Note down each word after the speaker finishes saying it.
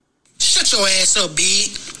Shut your ass up, B.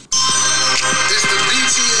 It's the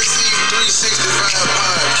BTSE 365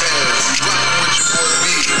 podcast. Rocking with your boy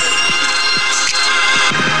B.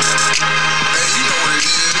 Hey, you know what it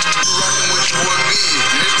is. You rocking with your boy B.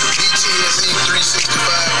 And it's the BTSE 365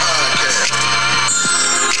 podcast.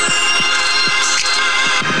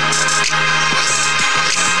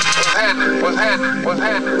 What's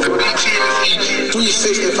happening? The BTSE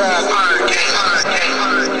 365 podcast.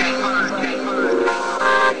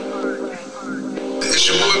 It's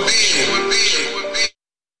your boy B.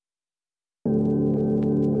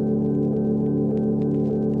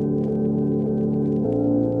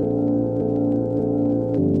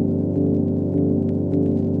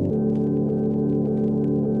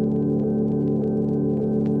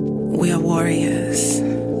 We are warriors.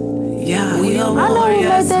 Yeah, we are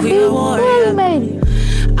warriors. We are warriors.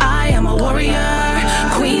 I am a warrior.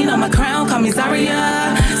 Queen on my crown, call me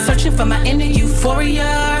Zarya. Searching for my inner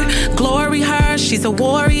euphoria. Glory her, she's a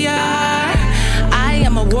warrior. I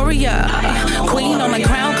am a warrior. Queen on my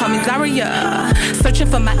crown, call me Zarya. Searching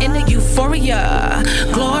for my inner euphoria.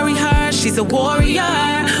 Glory her, she's a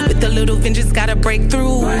warrior. With a little vengeance, gotta break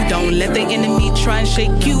through. Don't let the enemy try and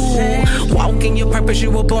shake you. Walk in your purpose, you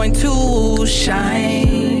were born to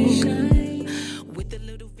shine.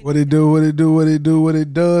 What it do, what it do, what it do, what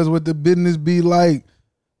it does, what the business be like.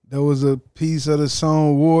 There was a piece of the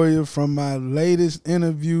song Warrior from my latest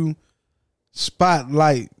interview,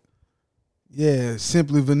 Spotlight. Yeah,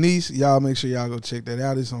 Simply Venice. Y'all make sure y'all go check that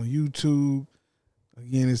out. It's on YouTube.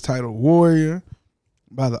 Again, it's titled Warrior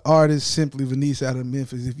by the artist Simply Venice out of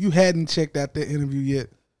Memphis. If you hadn't checked out that interview yet,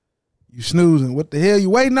 you snoozing. What the hell you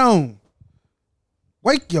waiting on?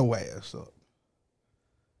 Wake your ass up.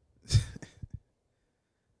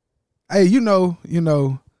 Hey, you know,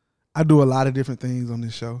 I do a lot of different things on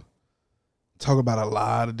this show. Talk about a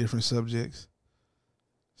lot of different subjects.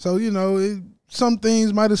 So, some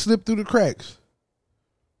things might have slipped through the cracks.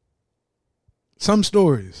 Some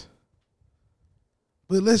stories.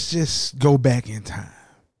 But let's just go back in time.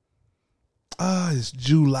 It's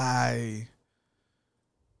July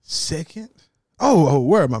 2nd. Oh,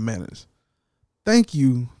 where are my manners? Thank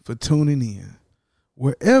you for tuning in.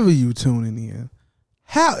 Wherever you tuning in.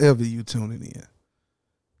 However you tuning in.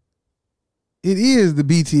 It is the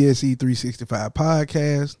BTSE 365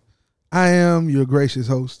 podcast. I am your gracious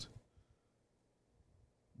host,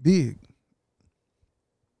 Big,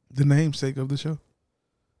 the namesake of the show.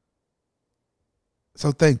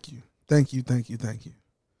 So thank you. Thank you.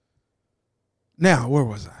 Now, where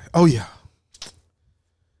was I? Oh, yeah.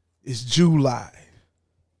 It's July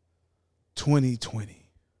 2020.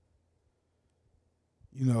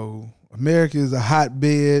 America is a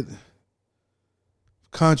hotbed of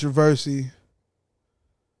controversy,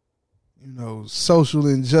 social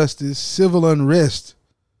injustice, civil unrest.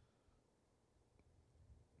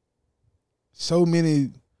 So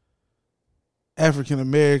many African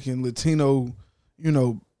American, Latino,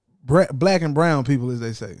 black and brown people, as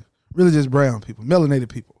they say. Really just brown people, melanated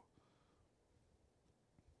people.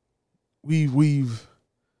 We've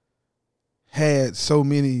had so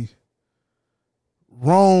many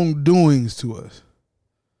wrongdoings to us,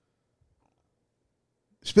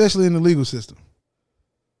 especially in the legal system.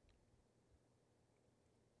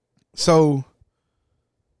 So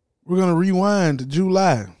we're going to rewind to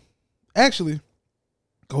July. Actually,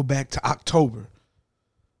 go back to October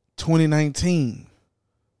 2019.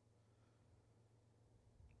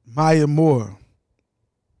 Maya Moore,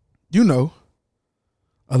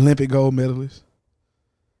 Olympic gold medalist,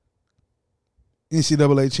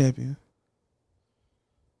 NCAA champion,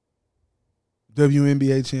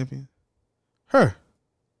 WNBA champion. Her.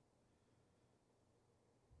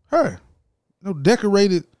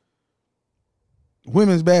 Decorated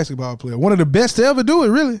women's basketball player. One of the best to ever do it,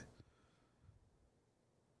 really.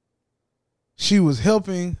 She was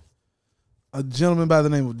helping a gentleman by the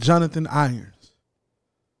name of Jonathan Irons.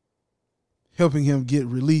 Helping him get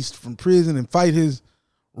released from prison and fight his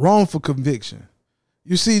wrongful conviction.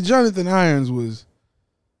 You see, Jonathan Irons was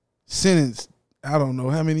sentenced, I don't know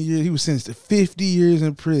how many years. He was sentenced to 50 years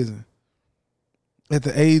in prison at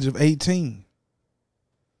the age of 18.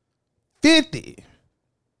 50.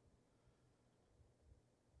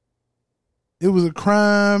 It was a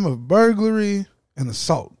crime of burglary and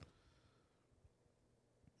assault.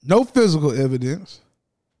 No physical evidence.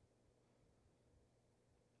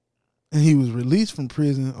 And he was released from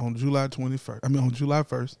prison on July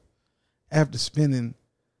 1st after spending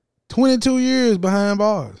 22 years behind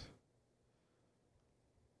bars.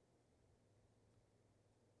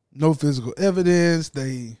 No physical evidence.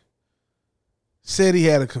 They said he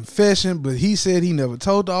had a confession, but he said he never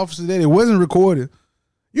told the officer that. It wasn't recorded.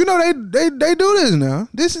 You know they do this now.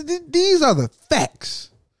 These are the facts.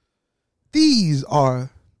 These are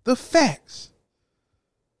the facts.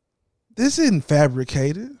 This isn't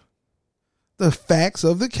fabricated. The facts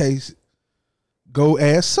of the case go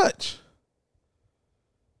as such.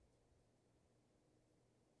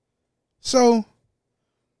 So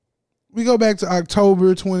we go back to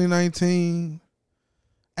October 2019.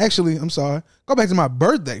 Actually, I'm sorry. Go back to my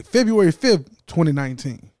birthday, February 5th,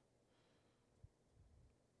 2019.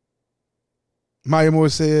 Maya Moore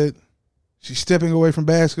said she's stepping away from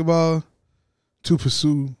basketball to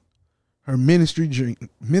pursue her ministry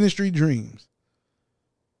dreams,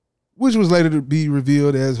 which was later to be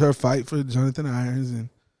revealed as her fight for Jonathan Irons and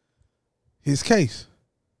his case.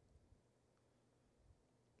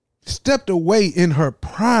 Stepped away in her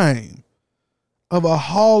prime of a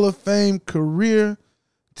Hall of Fame career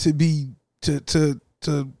to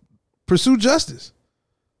pursue justice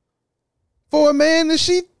for a man that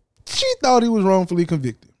she thought he was wrongfully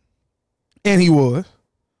convicted. And he was.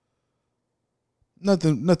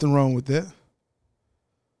 Nothing wrong with that.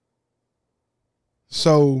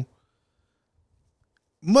 So,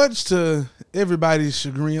 much to everybody's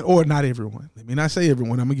chagrin, or not everyone. Let me not say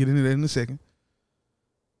everyone. I'm going to get into that in a second.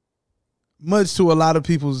 Much to a lot of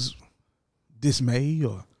people's dismay,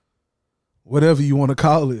 or whatever you want to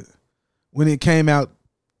call it, when it came out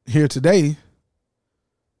here today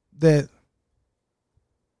that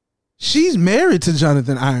she's married to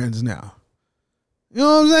Jonathan Irons now. You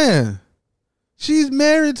know what I'm saying? She's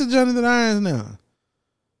married to Jonathan Irons now.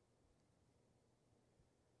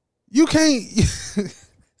 You can't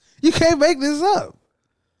you can't make this up.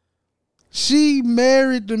 She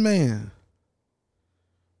married the man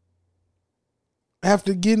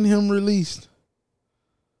after getting him released.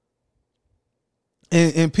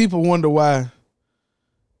 And people wonder why,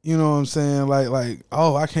 you know what I'm saying? Like,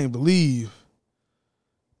 oh, I can't believe,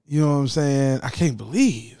 you know what I'm saying? I can't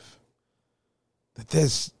believe that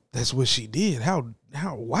that's what she did. How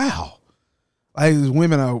wow. Like, there's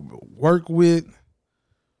women I work with,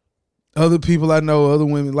 other people I know, other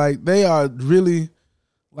women, like, they are really,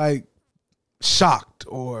 like, shocked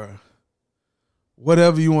or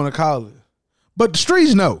whatever you want to call it. But the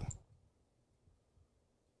streets know.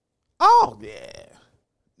 Oh, yeah.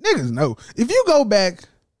 Niggas know. If you go back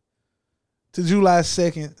to July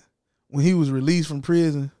 2nd when he was released from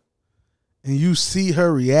prison and you see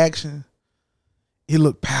her reaction, it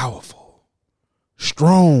looked powerful,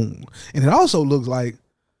 strong. And it also looks like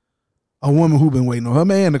a woman who been waiting on her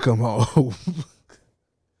man to come home.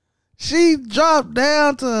 She dropped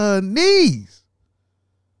down to her knees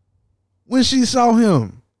when she saw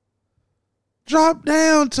him. Dropped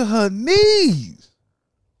down to her knees.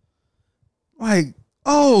 Like,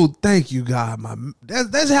 oh, thank you, God.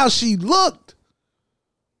 That's how she looked.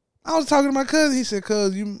 I was talking to my cousin. He said,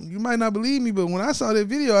 cuz, you might not believe me, but when I saw that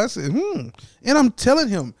video, I said, And I'm telling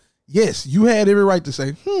him, yes, you had every right to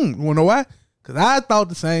say, You want to know why? Because I thought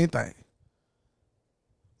the same thing.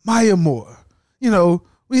 Maya Moore. You know,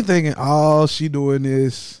 we thinking, oh, she doing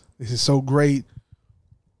this. This is so great.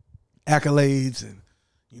 Accolades. And,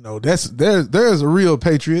 you know, there's a real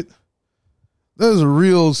patriot. There's a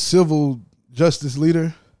real civil justice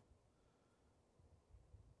leader.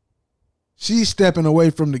 She's stepping away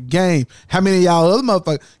from the game. How many of y'all other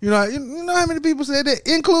motherfuckers, you know how many people said that?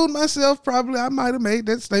 Including myself, probably. I might have made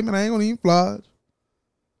that statement. I ain't gonna even flaws.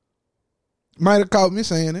 Might have caught me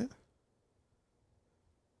saying it.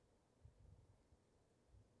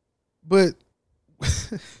 But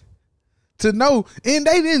to know, and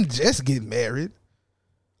they didn't just get married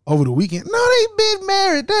over the weekend. No, they been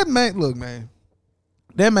married. That man, look, man.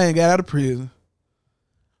 That man got out of prison.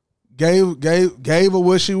 Gave her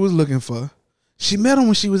what she was looking for. She met him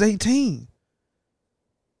when she was 18.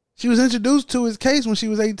 She was introduced to his case when she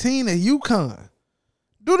was 18 at UConn.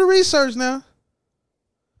 Do the research now.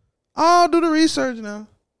 Oh, do the research now.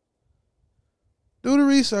 Do the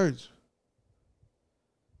research.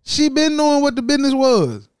 She been knowing what the business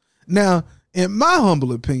was. Now, in my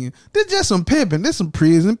humble opinion, this just some pimping. This some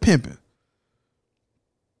prison pimping.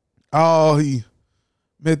 Oh, he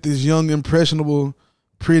met this young, impressionable,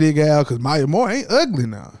 pretty gal, because Maya Moore ain't ugly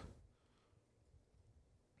now.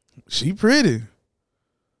 She pretty.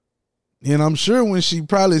 And I'm sure when she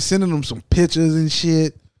probably sending them some pictures and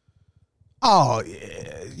shit, oh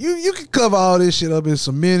yeah, you can cover all this shit up in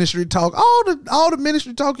some ministry talk. All the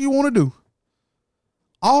ministry talk you want to do.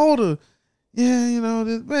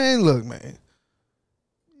 Man, look, man.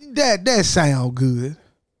 That sound good.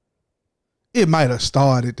 It might have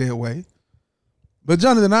started that way. But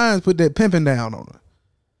Jonathan Irons put that pimping down on her.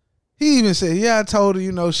 He even said, yeah, I told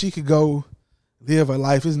her, she could go live her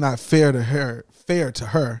life. It's not fair fair to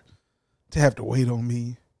her to have to wait on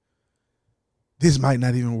me. This might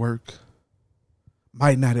not even work.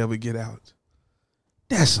 Might not ever get out.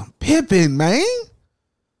 That's some pimping, man.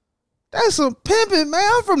 That's some pimping, man.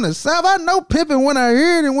 I'm from the South. I know pimping when I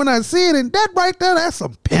hear it and when I see it. And that right there, that's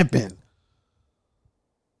some pimping.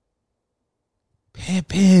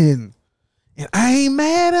 Pimping. And I ain't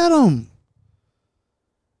mad at them.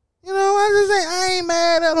 You know, I ain't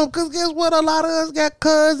mad at them because guess what? A lot of us got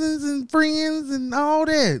cousins and friends and all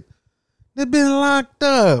that. They've been locked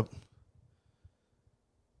up.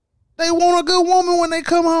 They want a good woman when they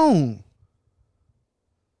come home.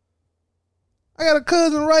 I got a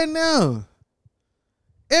cousin right now.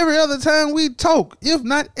 Every other time we talk, if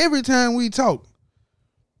not every time we talk,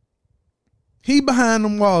 he behind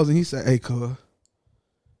them walls and he said, "Hey, cuz,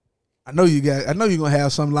 I know you're gonna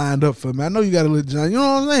have something lined up for me. I know you got a little John. You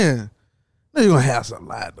know what I'm saying? I know you're gonna have something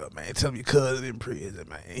lined up, man. Tell me your cousin in prison,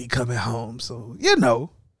 man. He coming home, so you know.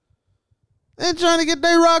 They're trying to get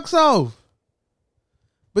their rocks off.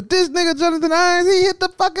 But this nigga Jonathan Irons, he hit the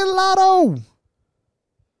fucking lotto.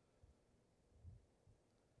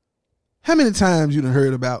 How many times you done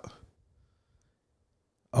heard about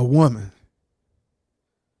a woman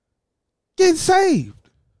getting saved,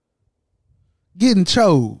 getting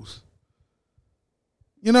chose?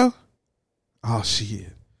 You know? Oh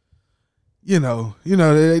shit. You know,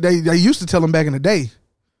 they used to tell them back in the day,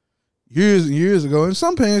 years and years ago, and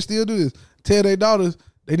some parents still do this. Tell their daughters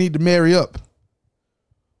they need to marry up.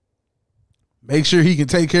 Make sure he can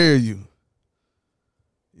take care of you.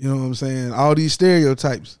 You know what I'm saying? All these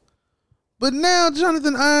stereotypes. But now,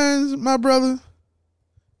 Jonathan Irons, my brother,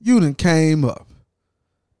 you done came up.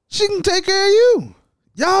 She can take care of you.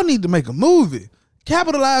 Y'all need to make a movie.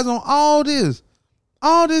 Capitalize on all this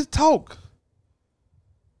talk.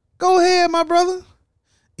 Go ahead, my brother.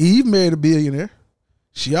 Eve married a billionaire.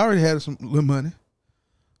 She already had some little money.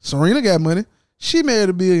 Serena got money. She married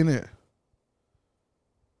a billionaire.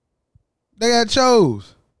 They got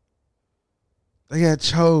chose.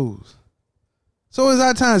 So it's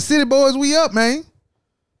our time. City Boys, we up, man.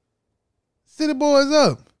 City Boys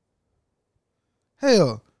up.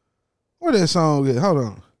 Hell, where that song at? Hold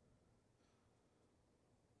on.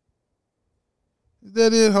 Is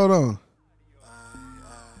that it? Hold on.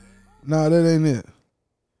 No, that ain't it.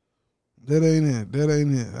 That ain't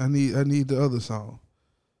it. I need the other song.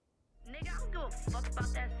 Nigga, I don't give a fuck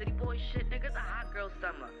about that City Boy shit, nigga. It's a hot girl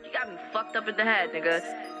summer. You got me fucked up in the head,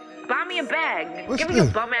 nigga. Buy me a bag, nigga. What's Give me this?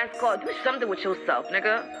 your bum ass call. Do something with yourself,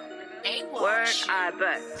 nigga. Word, I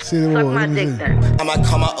bet. City Suck Boy, my let me dick see. then. I might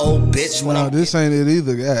call my old bitch when No, I'm. this ain't it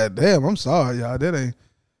either. God damn, I'm sorry, y'all. That ain't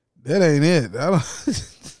it.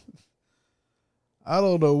 I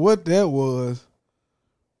don't know what that was.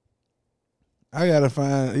 I gotta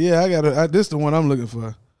find. Yeah, this the one I'm looking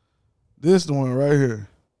for. This the one right here.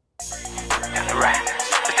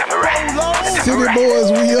 City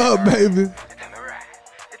Boys, we up, baby.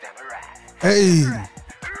 Hey.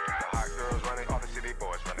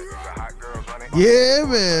 Yeah,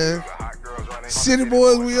 man. City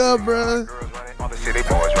Boys, we up, bro. City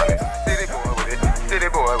boys running. City boy with it. City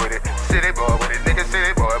boy with it. City boy with it. Nigga,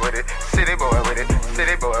 city boy with it. City boy with it.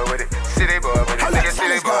 City boy with it. City boy with it. Nigga,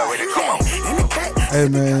 city boy with it. Come on. Hey,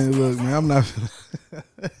 man, look, man, I'm not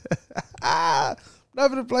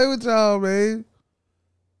finna play with y'all, man.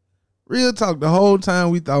 Real talk, the whole time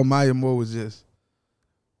we thought Maya Moore was just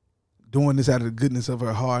doing this out of the goodness of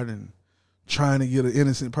her heart and trying to get an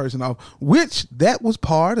innocent person off, which that was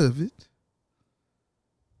part of it.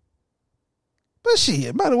 But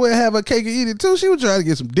shit, might as well have her cake and eat it too. She was trying to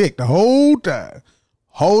get some dick the whole time.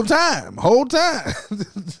 Whole time.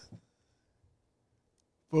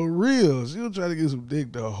 For real. She was trying to get some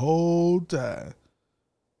dick the whole time.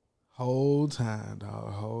 Whole time,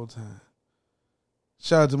 dog. Whole time.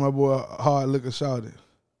 Shout out to my boy Hard Liquor Shawty.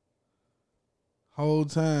 Whole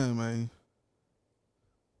time, man.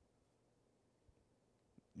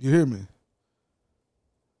 You hear me?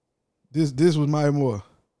 This was Maya Moore.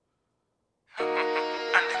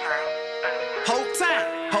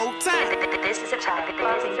 Whole time. This is a topic.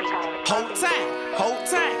 Whole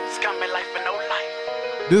time. Scumbag life for no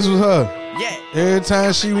life. This was her. Yeah. Every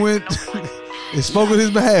time she went, it spoke on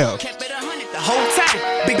his behalf. Kept it 100 the whole time.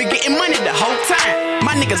 Big getting money the whole time.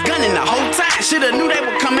 My niggas gunning the whole time. Shoulda knew they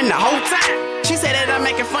were coming the whole time. She said that I'm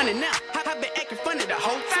making funny now. I been acting funny the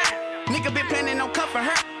whole time. Nigga been planning on cuffing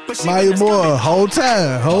her. But she Maya been a Moore,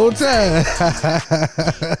 scumbag. whole time.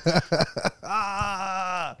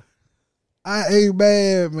 I ain't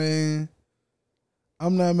mad, man.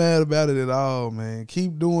 I'm not mad about it at all, man.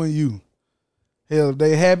 Keep doing you. Hell, if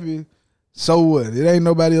they happy, so what? It ain't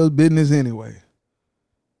nobody else's business anyway.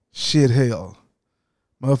 Shit, hell.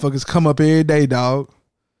 Motherfuckers come up every day, dog.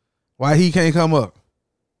 Why he can't come up?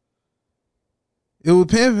 It was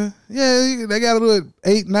pimping. Yeah, they got a little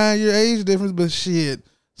 8-9 year age difference, but shit,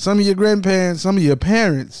 some of your grandparents, some of your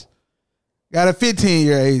parents got a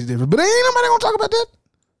 15-year age difference. But ain't nobody gonna talk about that.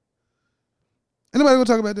 Ain't nobody gonna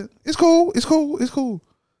talk about that. It's cool. It's cool. It's cool.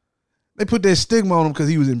 They put that stigma on him because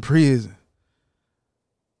he was in prison.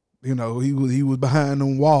 You know, he was behind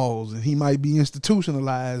them walls, and he might be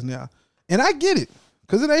institutionalized now. And I get it,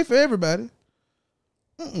 because it ain't for everybody.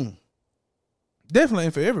 Definitely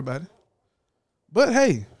ain't for everybody. But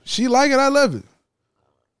hey, she like it, I love it.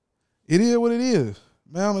 It is what it is.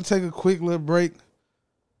 Man, I'm going to take a quick little break.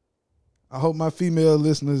 I hope my female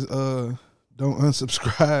listeners don't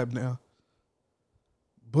unsubscribe now.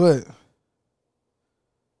 But,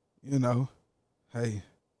 you know, hey,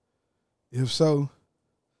 if so,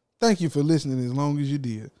 thank you for listening as long as you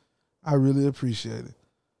did. I really appreciate it.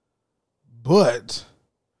 But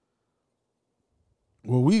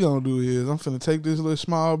what we going to do is I'm finna take this little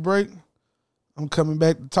small break. I'm coming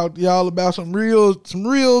back to talk to y'all about some real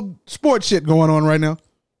sports shit going on right now.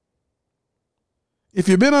 If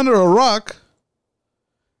you've been under a rock,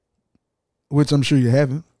 which I'm sure you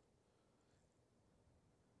haven't,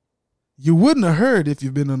 you wouldn't have heard if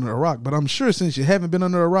you've been under a rock, but I'm sure since you haven't been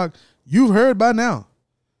under a rock, you've heard by now.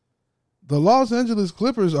 The Los Angeles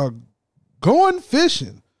Clippers are going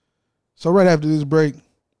fishing. So right after this break,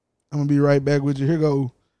 I'm going to be right back with you. Here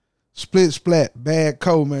go Split Splat, Bad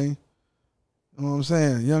Co, man. You know what I'm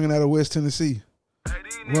saying? Youngin' out of West Tennessee. Hey,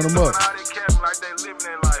 run them up. Out they capping like they living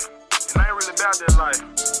their life. And I ain't really about their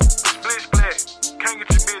life. Split splat, can't get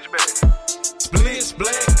your bitch back. Split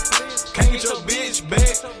splat, can't get your bitch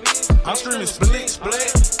back. I'm screaming split splat,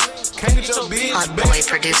 can't get your bitch Hot back. Boy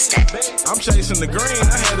produced it. I'm chasing the green,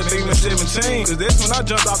 I had a big one 17. Cause that's when I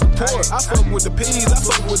jumped off the porch. I fuck with the P's, I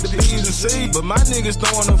fuck with the P's and C's. But my niggas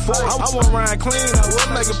throwing them forks. I want Ryan clean, I was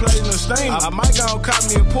making plays in the steam. I might go cop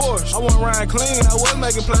me a Porsche. I want Ryan clean, I was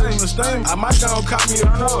making plays in the steam. I might go cop me a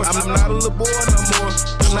Porsche. I'm not a little boy no more.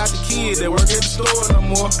 I'm not the kid that work at the store no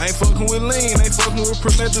more. Ain't fucking with lean, ain't fucking with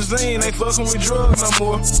promethazine, ain't fucking with drugs no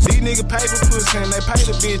more. These niggas paper pussy and they pay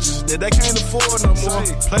the bitches that they can't afford no more.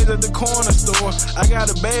 Plays at the corner store. I got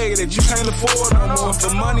a bag that you can't afford no more.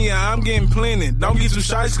 For money, I'm getting plenty. Don't get too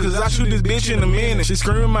shiesty, cause I shoot this bitch in a minute. She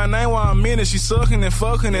screaming my name while I'm in it. She sucking and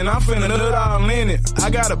fucking, and I'm finna nut all in it. I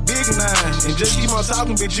got a big 9, and just keep on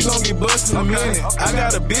talking, bitch, you gon' get busted in a minute. I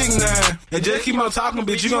got a big 9, and just keep on talking,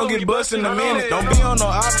 bitch, you gon' get busted in a minute. Don't be on no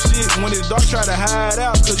op shit when it's dark, try to hide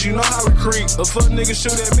out, cause you know how we creep. A fuck nigga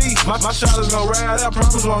shoot at me, my shot is gon' ride out,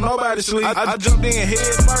 promise won't nobody sleep. I jumped in head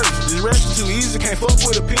first, this rap too easy, can't fuck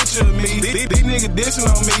with a picture of me. These niggas dissing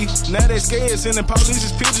on me, now they scared, sending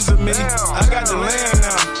police pictures of me. I got the land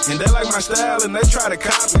now, and they like my style, and they try to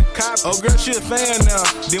copy. Oh girl, she a fan now,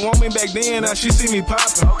 didn't want me back then, now she see me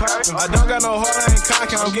popping. I don't got no heart, I ain't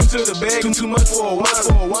cocky, I'm getting to the bag, too much for a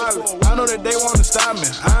while. I know that they wanna stop me,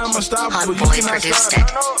 I am unstoppable, you cannot stop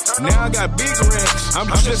me. Now I got big racks, I'm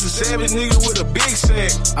just a savage nigga with a big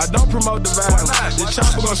sack. I don't promote the violence, the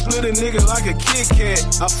chopper gon' split a nigga like a Kit Kat.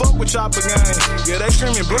 I fuck with chopper gang, yeah they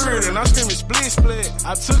screaming blurred and I'm screaming split split.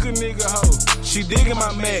 I took a nigga hoe, she digging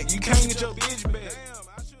my Mac, you can't get your bitch back. Damn,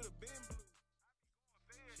 I should've been blue.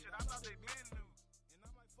 I thought they been new. And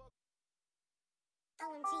I'm like, fuck.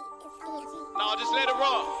 No, just let it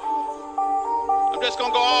rock. I'm just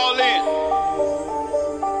gonna go all in.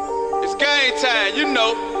 It's game time, you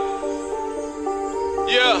know.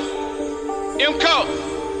 Yeah. MCO.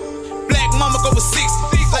 Black mama go for 6.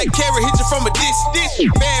 Like Carrie hit you from a distance.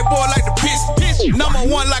 Bad boy like the piston. Number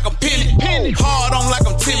 1 like I'm pinning. Hard on like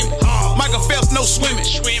I'm timid. Michael Phelps, no swimming.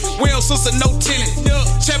 Will Sister, no tennis.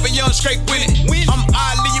 Champion straight winning. I'm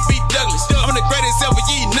Ali, you beat Douglas. I'm the greatest ever,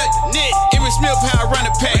 you eat nothing. Erin Smith, how I run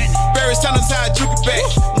the pack. Barry's Tunnels, how I juke it back.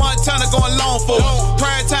 Montana going long for it.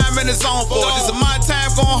 Prime time in the zone for it. This is my time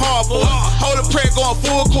going hard for it. Hold a prayer going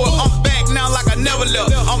full court. I'm back now like I never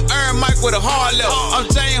left. I'm Aaron Mike with a hard left. I'm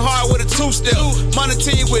Jane Hart with a 2-step. Money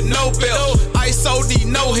team with no belt. ISO need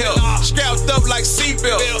no help. Strapped up like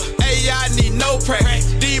seatbelt. AI need no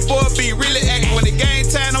practice. D-boy be really acting. When the game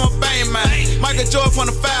time, I'm a bang man. Michael Jordan from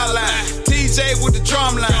the foul line. TJ with the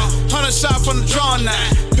drum line. 100 shot from the drawn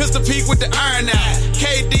line. Pistol Pete with the iron out.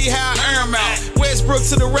 KD how I earn out. Westbrook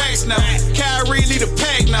to the racks now. Kyrie lead the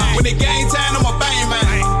pack now. When the game time, I'm a bang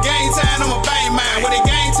man. Game time, I'm a bang man. When the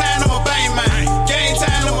game time, I'm a bang man. Game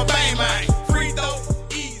time, I'm a bang man. Free throw,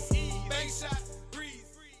 easy. Bang shot, freeze.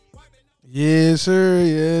 Yes, sir.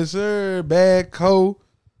 Yes, sir. Bad Co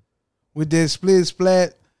with that split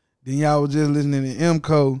splat. Then y'all was just listening to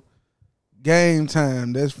MCO. Game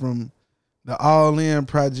time. That's from the All In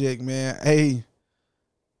Project, man. Hey,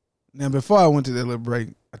 Now, before I went to that little break,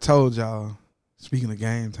 I told y'all, speaking of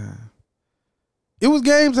game time, it was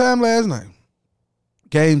game time last night.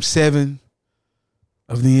 Game 7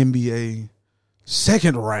 of the NBA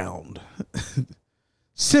second round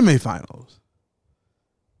semifinals.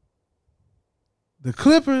 The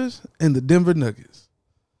Clippers and the Denver Nuggets.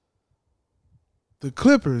 The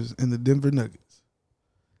Clippers and the Denver Nuggets.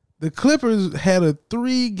 The Clippers had a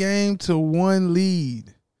 3-1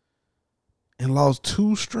 lead and lost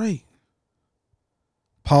 2 straight.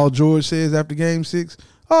 Paul George says after game 6,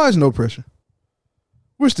 oh, it's no pressure.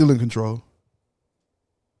 We're still in control.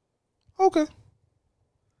 Okay.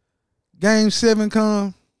 Game 7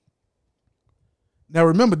 come. Now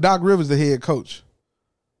remember, Doc Rivers the head coach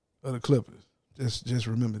of the Clippers. Just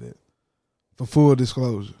remember that. For full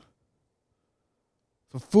disclosure.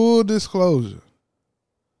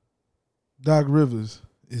 Doc Rivers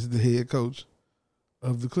is the head coach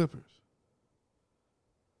of the Clippers.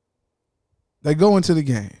 They go into the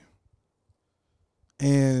game.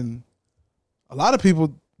 And a lot of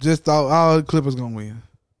people just thought, oh, the Clippers going to win.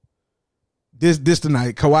 This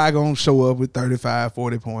tonight, Kawhi going to show up with 35,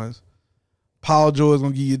 40 points. Paul George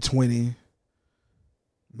going to give you 20,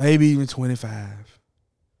 maybe even 25.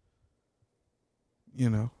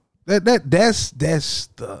 You know, that's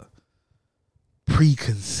the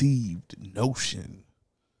preconceived notion,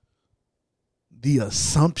 the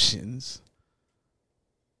assumptions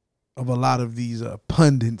of a lot of these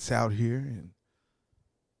pundits out here and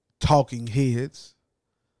talking heads.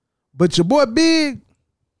 But your boy Big,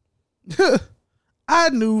 I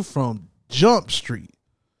knew from Jump Street.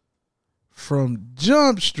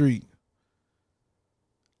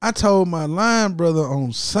 I told my line brother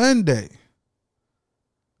on Sunday,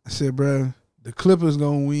 I said, bro, the Clippers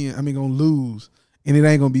gonna lose, and it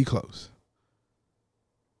ain't gonna be close.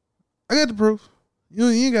 I got the proof. You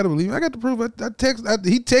ain't gotta believe me. I got the proof.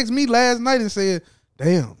 He texted me last night and said,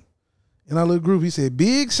 damn. In our little group, he said,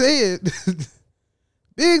 Big said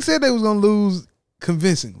they was gonna lose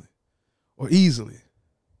convincingly or easily.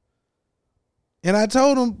 And I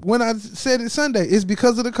told him when I said it Sunday, it's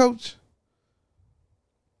because of the coach.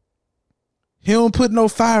 He don't put no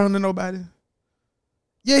fire under nobody.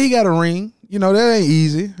 Yeah, he got a ring. You know, that ain't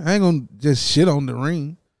easy. I ain't going to just shit on the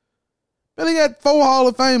ring. But he got 4 Hall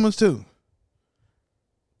of Famers, too.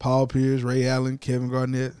 Paul Pierce, Ray Allen, Kevin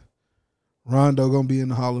Garnett. Rondo going to be in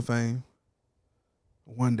the Hall of Fame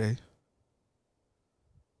one day.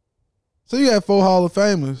 So you got 4 Hall of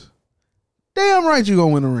Famers. Damn right you going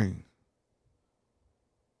to win a ring.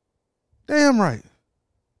 Damn right.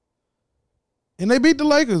 And they beat the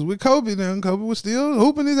Lakers with Kobe now. Kobe was still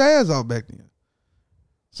hooping his ass off back then.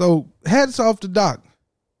 So hats off to Doc.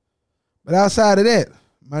 But outside of that,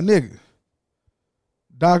 my nigga,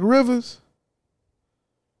 Doc Rivers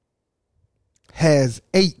has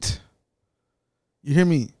 8. You hear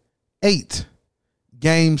me? 8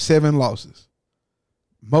 Game 7 losses.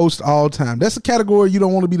 Most all time. That's a category you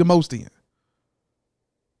don't want to be the most in.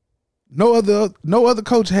 No other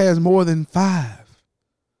coach has more than 5.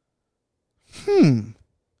 Then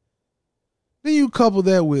you couple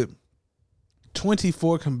that with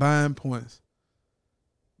 24 combined points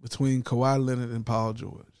between Kawhi Leonard and Paul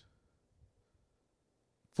George.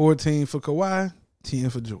 14 for Kawhi, 10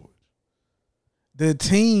 for George. The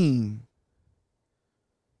team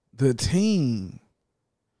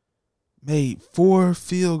made 4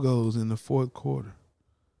 field goals in the fourth quarter.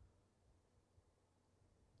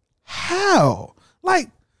 How? Like,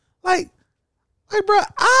 bro,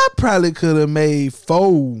 I probably could have made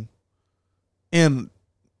 4 in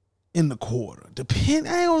the quarter.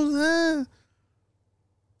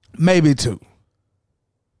 Maybe 2.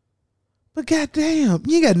 But goddamn,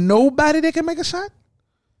 you got nobody that can make a shot.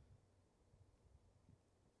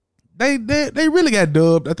 They really got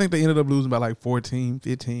dubbed. I think they ended up losing by like 14,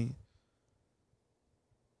 15.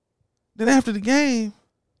 Then after the game,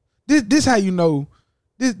 this how you know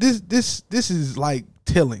this is like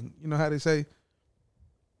telling. You know how they say,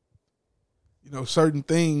 you know, certain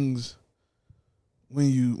things when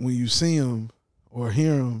you see them or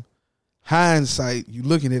hear them, hindsight, you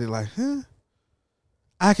looking at it like,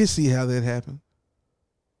 I can see how that happened.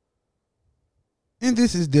 And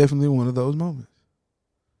this is definitely one of those moments.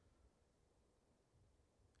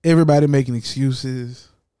 Everybody making excuses.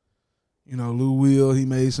 You know, Lou Will, he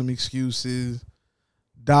made some excuses.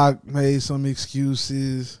 Doc made some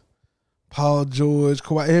excuses. Paul George,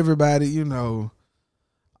 Kawhi, everybody, you know,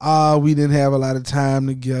 we didn't have a lot of time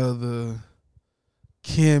together.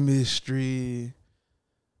 Chemistry.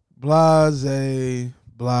 Blase. The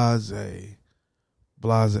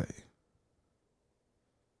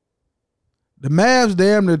Mavs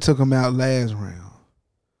damn near took them out last round.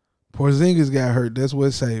 Porzingis got hurt. That's what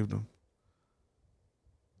saved him.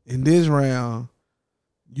 In this round,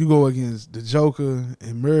 you go against the Joker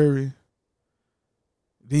and Murray.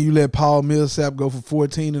 Then you let Paul Millsap go for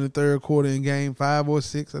 14 in the third quarter in game 5 or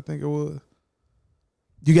 6, I think it was.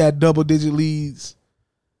 You got double-digit leads,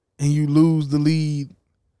 and you lose the lead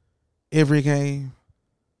every game.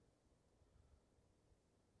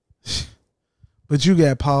 But you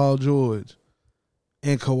got Paul George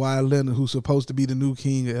and Kawhi Leonard, who's supposed to be the new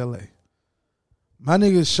king of LA. My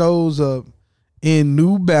nigga shows up in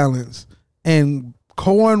New Balance and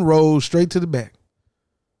cornrows straight to the back.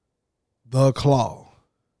 The Claw.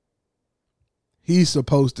 He's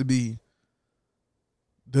supposed to be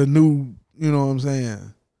the new, you know what I'm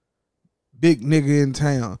saying, big nigga in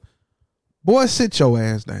town. Boy, sit your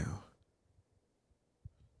ass down.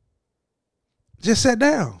 Just sit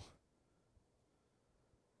down.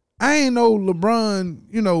 I ain't no LeBron,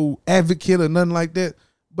 you know, advocate or nothing like that.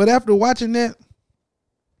 But after watching that,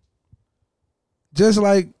 just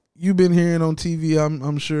like you've been hearing on TV,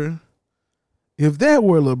 I'm sure, if that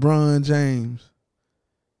were LeBron James,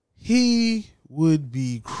 he would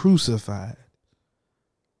be crucified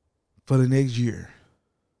for the next year.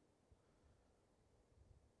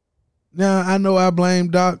 Now, I know I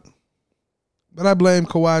blame Doc, but I blame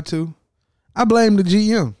Kawhi too. I blame the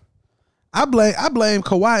GM. I blame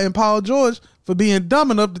Kawhi and Paul George for being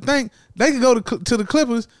dumb enough to think they could go to the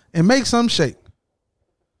Clippers and make some shake.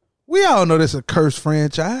 We all know that's a cursed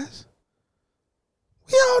franchise.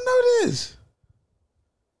 We all know this.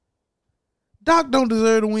 Doc don't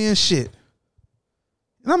deserve to win shit.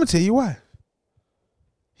 And I'm going to tell you why.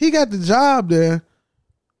 He got the job there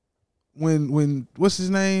when what's his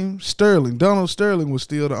name? Sterling. Donald Sterling was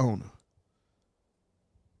still the owner.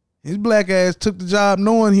 His black ass took the job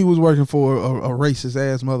knowing he was working for a racist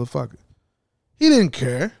ass motherfucker. He didn't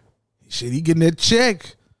care. Shit, he getting that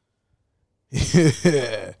check.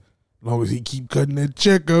 As long as he keep cutting that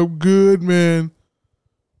check up good, man.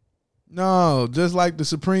 No, just like the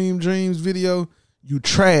Supreme Dreams video, you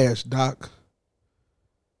trash, Doc.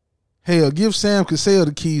 Hell, give Sam Cassell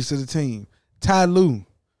the keys to the team. Ty Lue.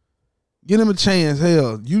 Give him a chance.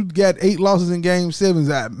 Hell, you got 8 losses in game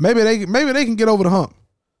 7s. Maybe they can get over the hump.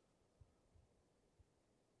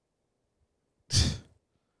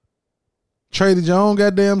 Traded your own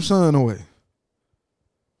goddamn son away.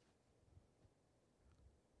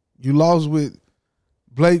 You lost with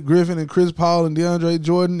Blake Griffin and Chris Paul and DeAndre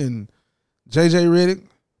Jordan and JJ Redick.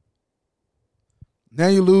 Now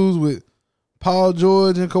you lose with Paul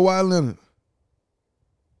George and Kawhi Leonard.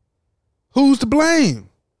 Who's to blame?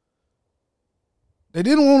 They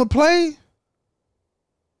didn't want to play.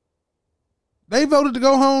 They voted to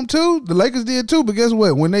go home too. The Lakers did too, but guess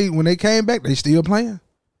what? When they came back, they still playing.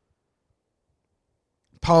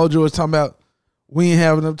 Paul George talking about we ain't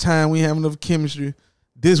have enough time, we ain't have enough chemistry.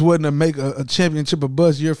 This wasn't to make a championship a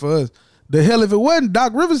bust year for us. The hell if it wasn't.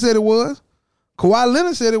 Doc Rivers said it was. Kawhi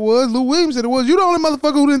Leonard said it was. Lou Williams said it was. You the only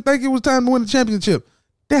motherfucker who didn't think it was time to win the championship.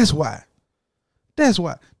 That's why. That's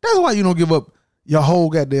why you don't give up your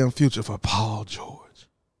whole goddamn future for Paul George.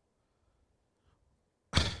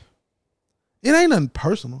 It ain't nothing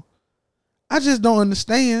personal. I just don't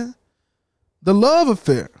understand the love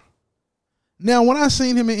affair. Now, when I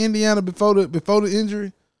seen him in Indiana before the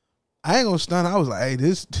injury, I ain't gonna stunt. I was like,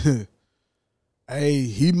 hey,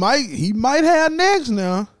 he might have next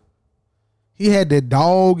now. He had that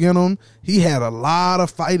dog in him. He had a lot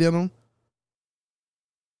of fight in him.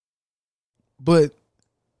 But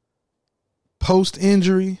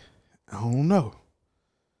post-injury, I don't know.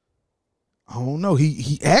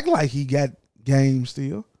 He act like he got game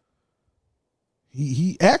still.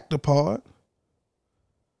 He act the part.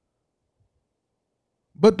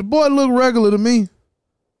 But the boy look regular to me.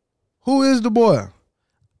 Who is the boy?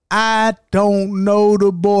 I don't know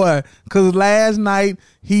the boy. Because last night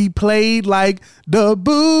he played like the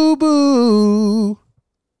boo-boo.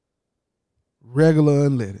 Regular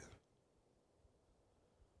unleaded.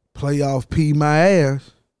 Playoff P my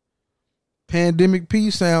ass. Pandemic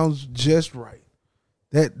P sounds just right.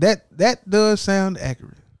 That does sound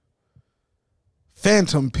accurate.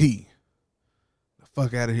 Phantom P. The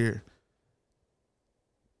fuck out of here.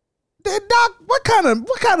 That Doc, what kind of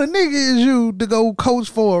nigga is you to go coach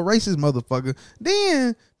for a racist motherfucker?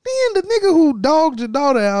 Then the nigga who dogged your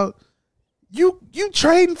daughter out, you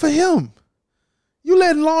trading for him. You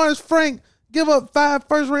letting Lawrence Frank give up 5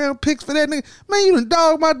 first-round picks for that nigga. Man, you done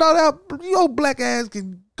dogged my daughter out. Your black ass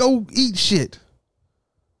can go eat shit.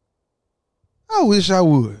 I wish I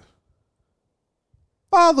would.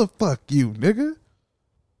 Father, fuck you, nigga.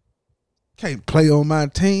 Can't play on my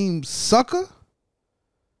team, sucker.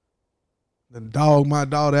 Then dog my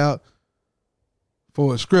daughter out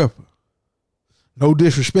for a stripper. No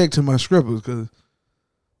disrespect to my strippers, because,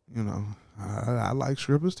 you know, I like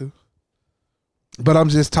strippers too. But I'm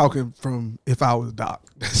just talking from if I was Doc.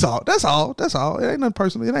 That's all. It ain't nothing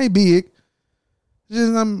personal. It ain't big.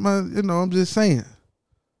 Just I'm just saying.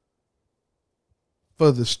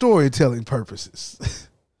 For the storytelling purposes.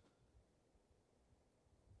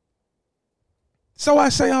 So I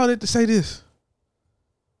say all that to say this.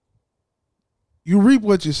 You reap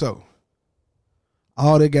what you sow.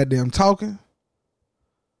 All that goddamn talking.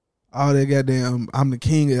 All that goddamn, I'm the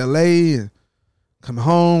king of LA and coming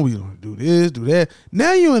home, we gonna do this, do that.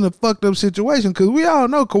 Now you in a fucked up situation, because we all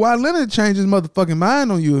know Kawhi Leonard changed his motherfucking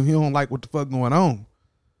mind on you if he don't like what the fuck going on.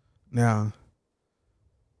 Now,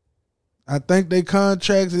 I think they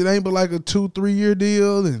contracts, it ain't but like a 2-3 year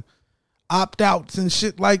deal and opt-outs and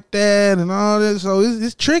shit like that and all that. So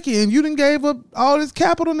it's tricky, and you done gave up all this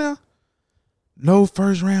capital now. No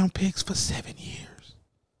first round picks for 7 years.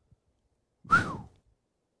 Whew.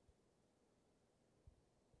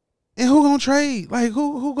 And who gonna trade? Like,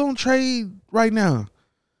 who gonna trade right now?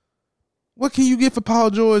 What can you get for Paul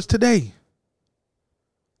George today?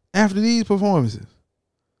 After these performances?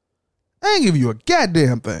 I ain't give you a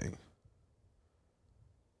goddamn thing.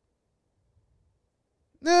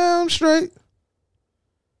 Nah, I'm straight.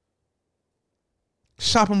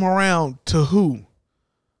 Shop him around to who?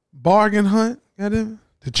 Bargain hunt? Goddamn.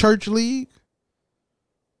 The church league?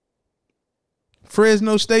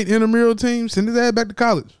 Fresno State intramural team? Send his ass back to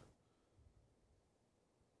college.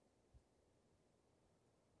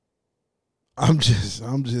 I'm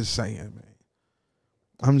just saying, man.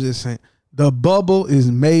 I'm just saying. The bubble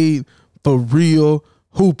is made for real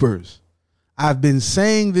hoopers. I've been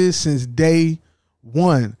saying this since day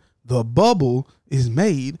one. The bubble is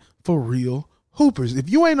made for real hoopers.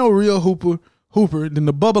 If you ain't no real hooper, then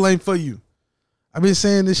the bubble ain't for you. I've been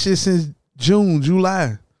saying this shit since June,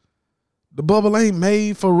 July. The bubble ain't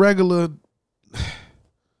made for regular. I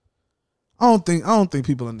don't think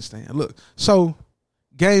people understand. Look, so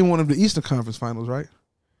game one of the Eastern Conference Finals, right?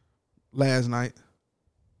 Last night.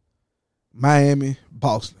 Miami,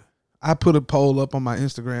 Boston. I put a poll up on my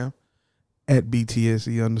Instagram at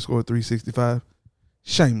BTSE_365.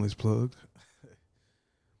 Shameless plug.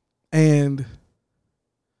 And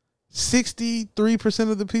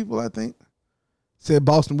 63% of the people, I think, said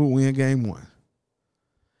Boston would win game one.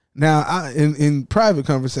 Now, in private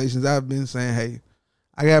conversations, I've been saying, hey,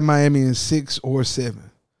 I got Miami in 6 or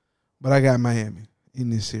 7, but I got Miami in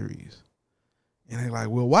this series. And they're like,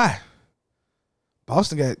 well, why?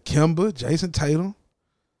 Boston got Kemba, Jason Tatum,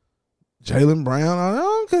 Jaylen Brown.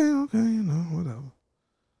 Okay, you know, whatever.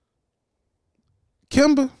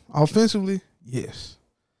 Kemba, offensively, yes.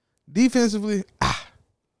 Defensively,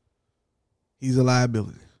 he's a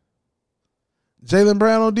liability. Jaylen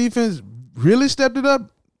Brown on defense really stepped it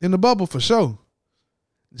up in the bubble for sure.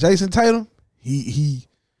 Jason Tatum, he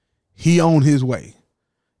on his way.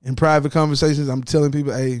 In private conversations, I'm telling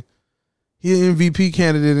people, hey, he an MVP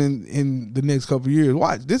candidate in the next couple of years.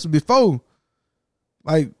 Watch, this was before,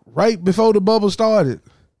 like right before the bubble started.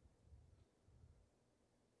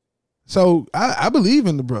 So I believe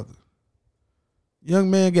in the brother. Young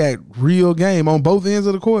man got real game on both ends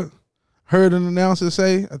of the court. Heard an announcer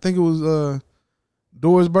say, I think it was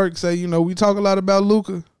Doris Burke say, you know, we talk a lot about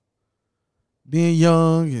Luka being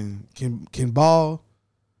young and can ball.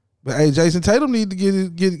 But hey, Jason Tatum need to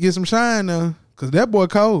get some shine now, because that boy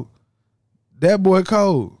cold. That boy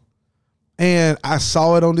cold. And I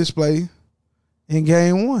saw it on display in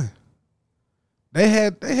game one. They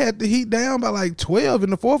had the Heat down by like 12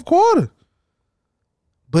 in the fourth quarter.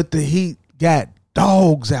 But the Heat got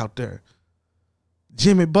dogs out there.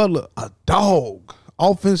 Jimmy Butler, a dog.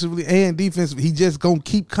 Offensively and defensively. He just gonna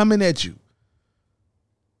keep coming at you.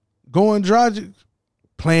 Goran Dragic,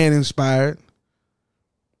 playing inspired.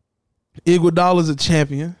 Iguodala's a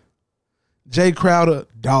champion. Jay Crowder,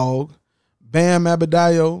 dog. Bam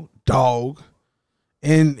Adebayo, dog.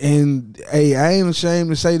 And hey, I ain't ashamed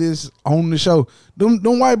to say this on the show. Them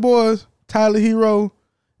white boys, Tyler Hero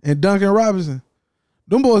and Duncan Robinson,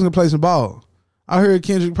 them boys can play some ball. I heard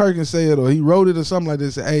Kendrick Perkins say it, or he wrote it or something like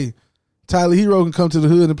this. Say, hey, Tyler Hero can come to the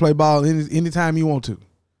hood and play ball anytime you want to.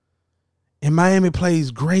 And Miami plays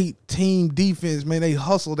great team defense, man. They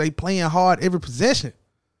hustle. They playing hard every possession.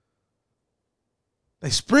 They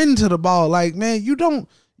sprinting to the ball. Like, man, you don't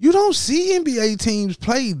see NBA teams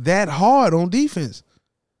play that hard on defense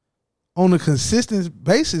on a consistent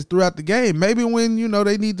basis throughout the game. Maybe when, you know,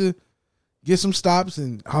 they need to get some stops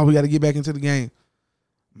and, we got to get back into the game.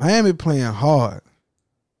 Miami playing hard.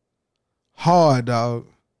 Hard, dog.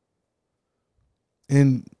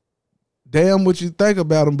 And damn what you think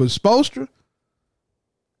about them, but Spoelstra,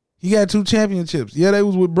 He got 2 championships. Yeah, they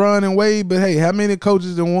was with Bron and Wade, but hey, how many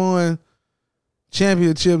coaches that won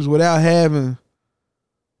championships without having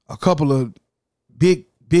a couple of big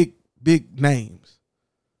names?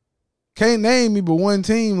 Can't name me but one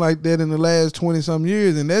team like that in the last 20-something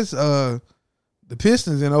years, and that's the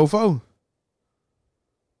Pistons in 2004.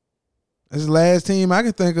 That's the last team I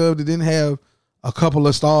can think of that didn't have a couple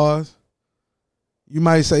of stars. You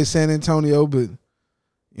might say San Antonio, but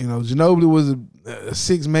you know, Ginobili was a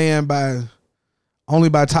 6-man only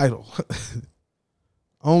by title.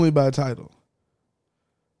 Only by title.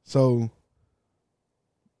 So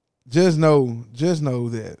just know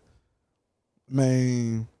that,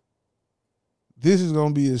 man, this is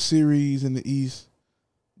gonna be a series in the East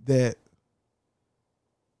that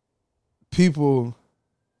people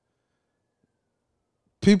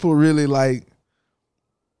really like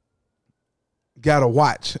gotta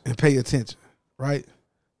watch and pay attention, right?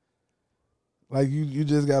 Like you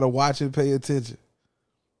just gotta watch and pay attention.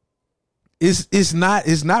 It's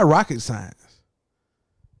not rocket science.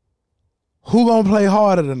 Who gonna play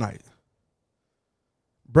harder tonight?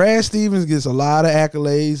 Brad Stevens gets a lot of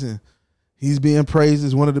accolades, and he's being praised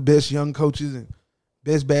as one of the best young coaches and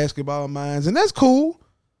best basketball minds, and that's cool.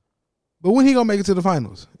 But when he gonna make it to the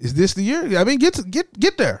finals? Is this the year? I mean, get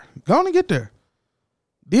there. Go on and get there.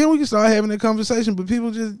 Then we can start having that conversation. But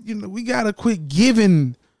people just, we gotta quit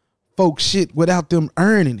giving folks shit without them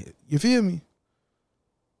earning it. You feel me?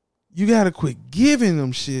 You gotta quit giving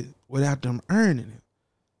them shit without them earning it.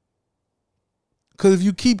 Because if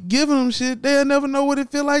you keep giving them shit, they'll never know what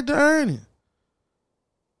it feel like to earn it.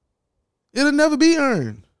 It'll never be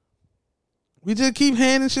earned. We just keep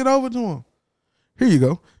handing shit over to them. Here you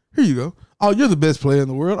go. Oh, you're the best player in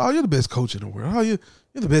the world. Oh, you're the best coach in the world. Oh, you're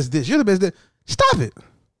the best this. You're the best that. Stop it.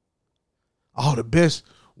 Oh, the best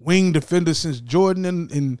wing defender since Jordan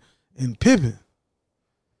and Pippen.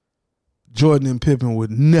 Jordan and Pippen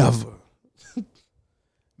would never.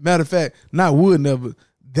 Matter of fact, not would never.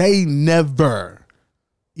 They never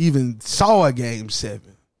even saw a Game 7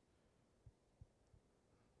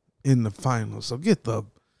 in the finals. So get the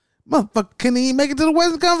motherfucker. Can he make it to the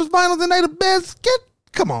Western Conference Finals and they the best?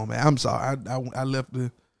 Come on, man. I'm sorry. I left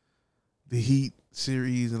the Heat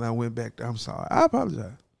series and I went back there. I'm sorry. I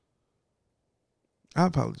apologize.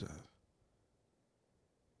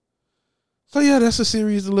 So yeah, that's a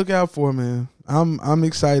series to look out for, man. I'm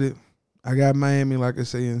excited. I got Miami, like I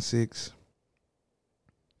say, in 6.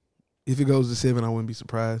 If it goes to 7, I wouldn't be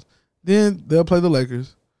surprised. Then they'll play the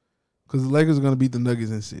Lakers because the Lakers are going to beat the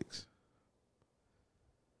Nuggets in 6.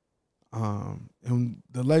 And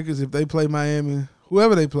the Lakers, if they play Miami,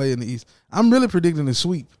 whoever they play in the East, I'm really predicting a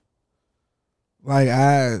sweep. Like,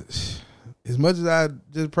 as much as I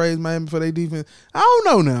just praise Miami for their defense, I don't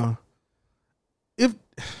know now. If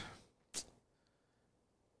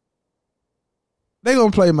they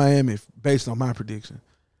going to play Miami based on my prediction,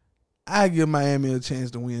 I give Miami a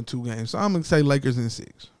chance to win 2 games. So I'm going to say Lakers in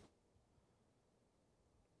 6.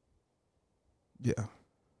 Yeah.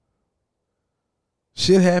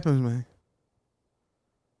 Shit happens, man.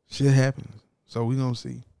 Shit happens. So we're going to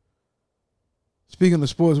see. Speaking of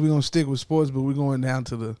sports, we're going to stick with sports, but we're going down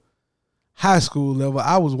to the high school level.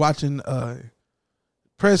 I was watching a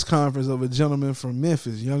press conference of a gentleman from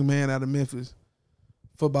Memphis, young man out of Memphis,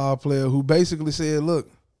 football player, who basically said, look,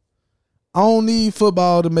 I don't need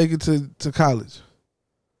football to make it to college.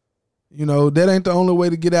 That ain't the only way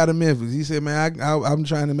to get out of Memphis. He said, man, I'm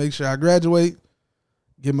trying to make sure I graduate,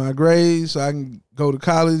 get my grades so I can go to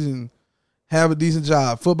college and have a decent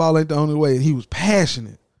job. Football ain't the only way. And he was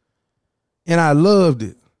passionate. And I loved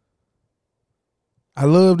it. I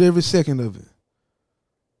loved every second of it.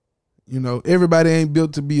 Everybody ain't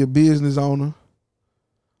built to be a business owner,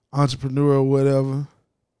 entrepreneur, or whatever.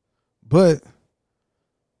 But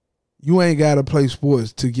you ain't got to play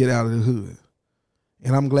sports to get out of the hood.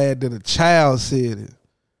 And I'm glad that a child said it.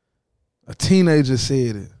 A teenager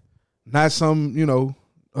said it. Not some,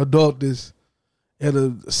 adult that's at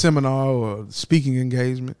a seminar or a speaking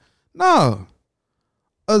engagement. No.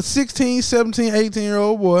 A 16, 17,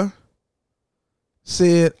 18-year-old boy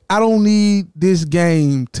said, I don't need this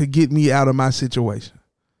game to get me out of my situation.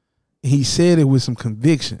 And he said it with some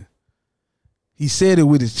conviction. He said it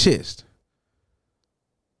with his chest.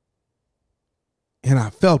 And I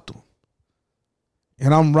felt him.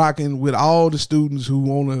 And I'm rocking with all the students who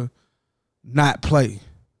want to not play.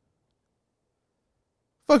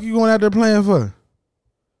 Fuck you going out there playing for?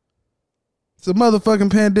 It's a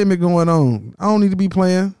motherfucking pandemic going on. I don't need to be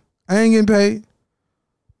playing. I ain't getting paid.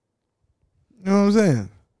 You know what I'm saying?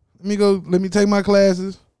 Let me take my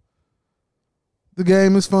classes. The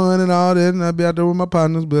game is fun and all that, and I'll be out there with my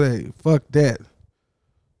partners, but hey, fuck that.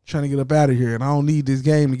 trying to get up out of here, and I don't need this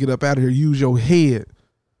game to get up out of here. Use your head.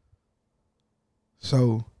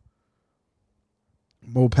 So,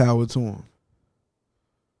 more power to him.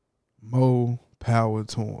 More power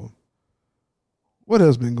to him. What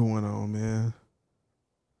else been going on, man?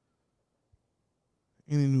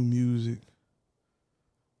 Any new music?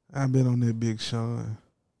 I've been on that Big Sean.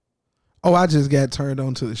 Oh, I just got turned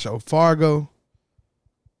on to the show Fargo.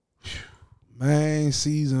 Man,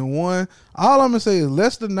 season 1. All I'm going to say is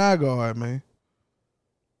Lester Nygaard, man.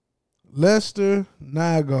 Lester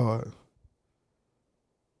Nygaard.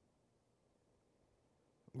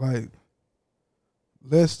 Like,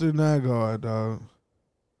 Lester Nygaard, dog.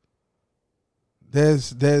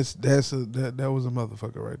 That was a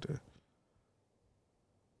motherfucker right there.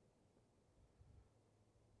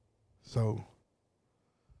 So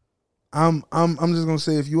I'm just gonna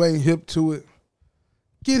say, if you ain't hip to it,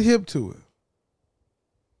 get hip to it.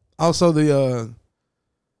 Also, the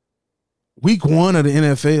week 1 of the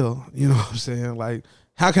NFL, you know what I'm saying? Like,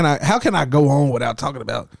 how can I go on without talking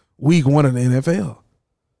about week 1 of the NFL?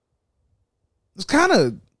 It's kind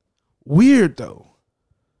of weird though.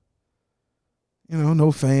 You know,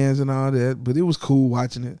 no fans and all that, but it was cool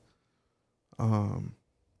watching it.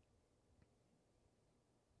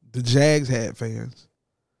 The Jags had fans,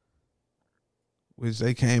 which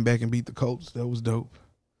they came back and beat the Colts. That was dope.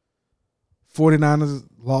 49ers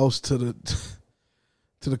lost to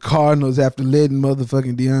the Cardinals after letting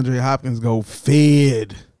motherfucking DeAndre Hopkins go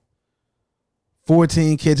fed.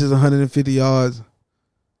 14 catches, 150 yards.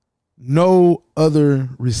 No other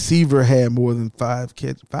receiver had more than 5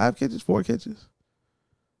 catches. 5 catches? 4 catches?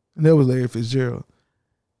 And that was Larry Fitzgerald.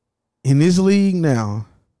 In this league now,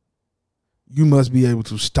 you must be able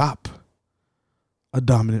to stop a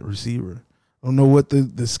dominant receiver. I don't know what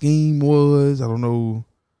the scheme was. I don't know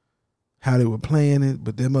how they were playing it,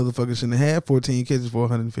 but that motherfucker shouldn't have had 14 catches for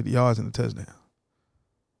 150 yards and a touchdown.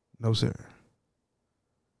 No, sir.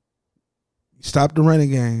 You stop the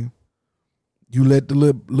running game. You let the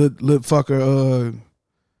lip fucker,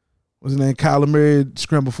 what's his name, Kyler Murray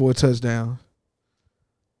scramble for a touchdown.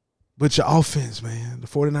 But your offense, man, the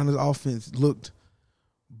 49ers offense looked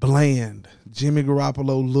bland. Jimmy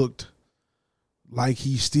Garoppolo looked like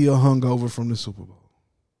he still hungover from the Super Bowl.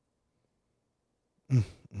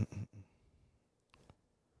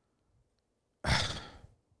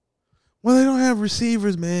 Well, they don't have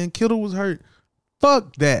receivers, man. Kittle was hurt.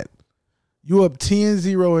 Fuck that. You up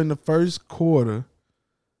 10-0 in the first quarter,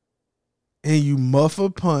 and you muff a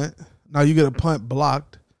punt. Now you get a punt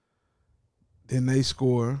blocked. Then they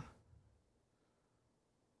score.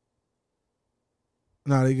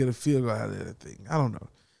 Now they get a field goal out of that thing. I don't know.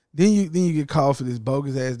 Then you get called for this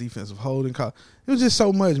bogus ass defensive holding call. It was just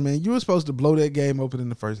so much, man. You were supposed to blow that game open in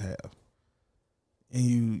the first half, and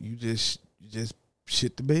you just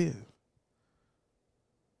shit the bed.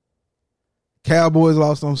 Cowboys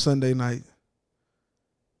lost on Sunday night.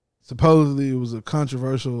 Supposedly it was a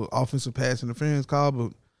controversial offensive pass interference call,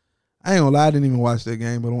 but I ain't gonna lie, I didn't even watch that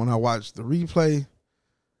game. But when I watched the replay,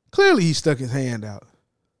 clearly he stuck his hand out.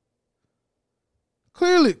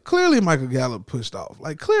 Clearly Michael Gallup pushed off.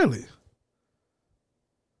 Like, clearly.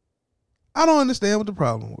 I don't understand what the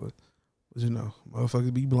problem was. But, you know,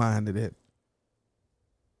 motherfuckers be blind to that.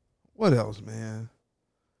 What else, man?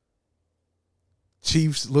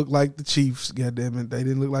 Chiefs look like the Chiefs, goddammit. They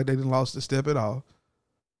didn't look like they didn't lost a step at all.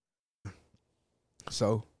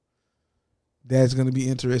 So, that's going to be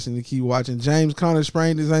interesting to keep watching. James Conner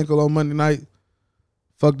sprained his ankle on Monday night.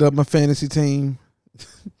 Fucked up my fantasy team.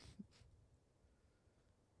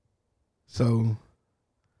 So,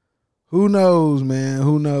 who knows, man?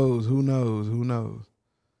 Who knows?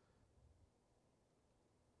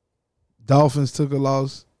 Dolphins took a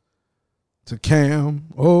loss to Cam.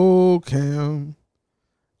 Oh, Cam.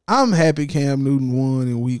 I'm happy Cam Newton won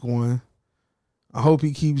in week 1. I hope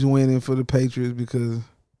he keeps winning for the Patriots because,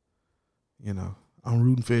 you know, I'm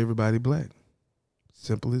rooting for everybody black.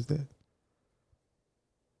 Simple as that.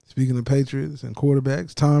 Speaking of Patriots and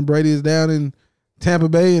quarterbacks, Tom Brady is down in Tampa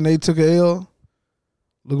Bay and they took a L.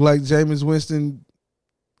 Looked like Jameis Winston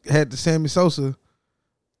had the Sammy Sosa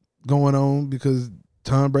going on because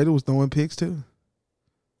Tom Brady was throwing picks too.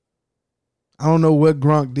 I don't know what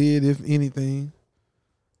Gronk did, if anything.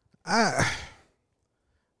 That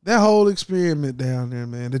whole experiment down there,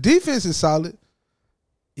 man. The defense is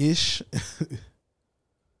solid-ish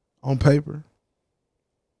on paper.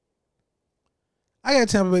 I got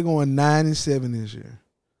Tampa Bay going 9-7 this year.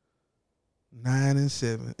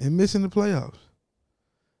 9-7 and missing the playoffs.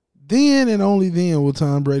 Then and only then will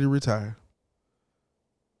Tom Brady retire.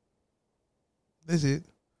 That's it.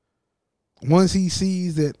 Once he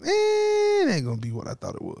sees that, it ain't gonna be what I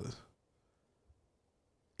thought it was.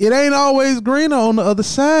 It ain't always greener on the other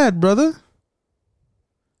side, brother.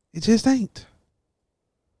 It just ain't.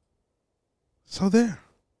 So there.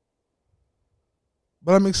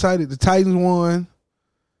 But I'm excited. The Titans won,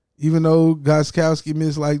 even though Gostkowski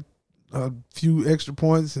missed like a few extra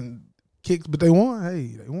points and kicks, but they won.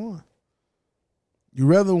 Hey, they won. You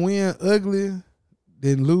rather win ugly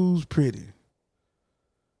than lose pretty.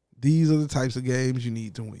 These are the types of games you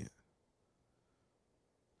need to win.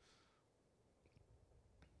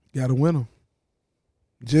 Got to win them.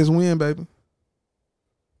 Just win, baby.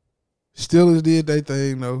 Steelers did their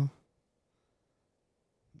thing, though.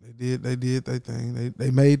 They did their thing.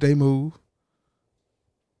 They made their move.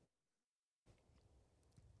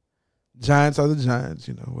 Giants are the Giants,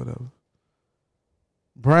 whatever.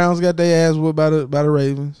 Browns got their ass whooped by the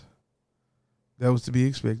Ravens. That was to be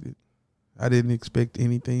expected. I didn't expect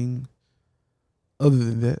anything other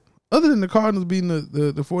than that. Other than the Cardinals beating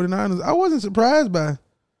the 49ers, I wasn't surprised by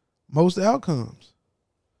most outcomes.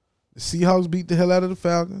 The Seahawks beat the hell out of the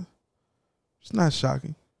Falcons. It's not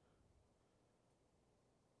shocking.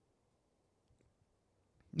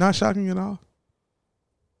 Not shocking at all.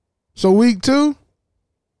 So week 2,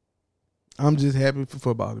 I'm just happy for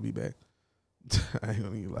football to be back. I ain't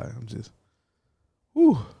gonna even lie. I'm just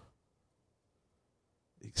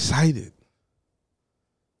excited.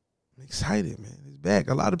 I'm excited, man. It's back.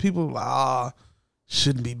 A lot of people like,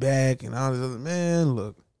 shouldn't be back and all this other. Man,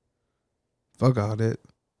 look. Fuck all that.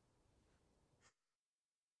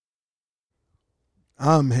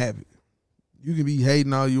 I'm happy. You can be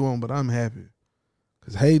hating all you want, but I'm happy.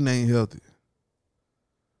 Because hating ain't healthy.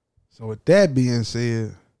 So with that being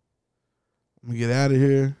said, I'm going to get out of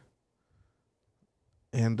here.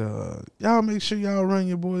 And y'all make sure y'all run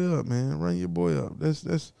your boy up, man. Run your boy up.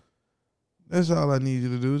 That's all I need you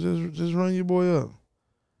to do. Just run your boy up.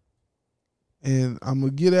 And I'm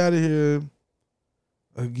going to get out of here.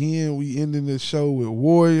 Again, we ending the show with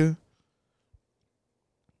Warrior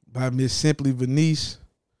by Miss Simply Venice.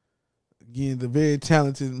 Again, the very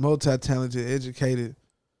talented, multi-talented, educated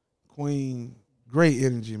queen. Great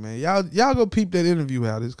energy, man. Y'all go peep that interview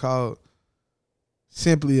out. It's called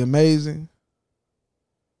Simply Amazing.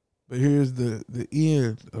 But here's the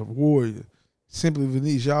end of Warrior. Simply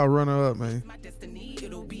Venice. Y'all run her up, man. My destiny,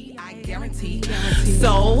 it'll be, I guarantee.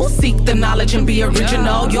 So seek the knowledge and be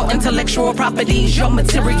original. Your intellectual properties, your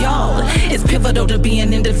material. It's pivotal to be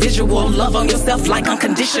an individual. Love on yourself like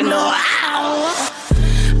unconditional. Ow.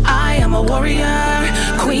 I am a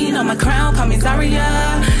warrior, queen on my crown, call me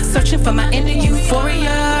Zaria. Searching for my inner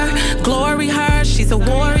euphoria. Glory her, she's a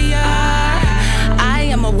warrior. I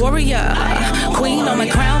am a warrior, queen on my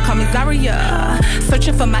crown, call me Zaria.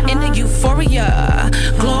 Searching for my inner euphoria.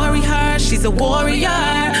 Glory her, she's a warrior.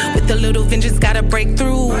 With a little vengeance, gotta break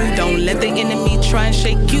through. Don't let the enemy try and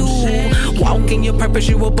shake you. Walk in your purpose,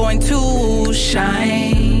 you were born to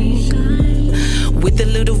shine. With a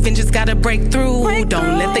little vengeance, gotta break through.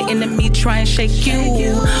 Don't let the enemy try and shake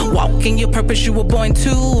you. Walk in your purpose, you were born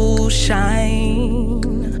to shine.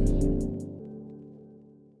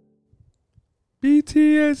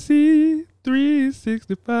 BTSC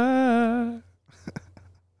 365.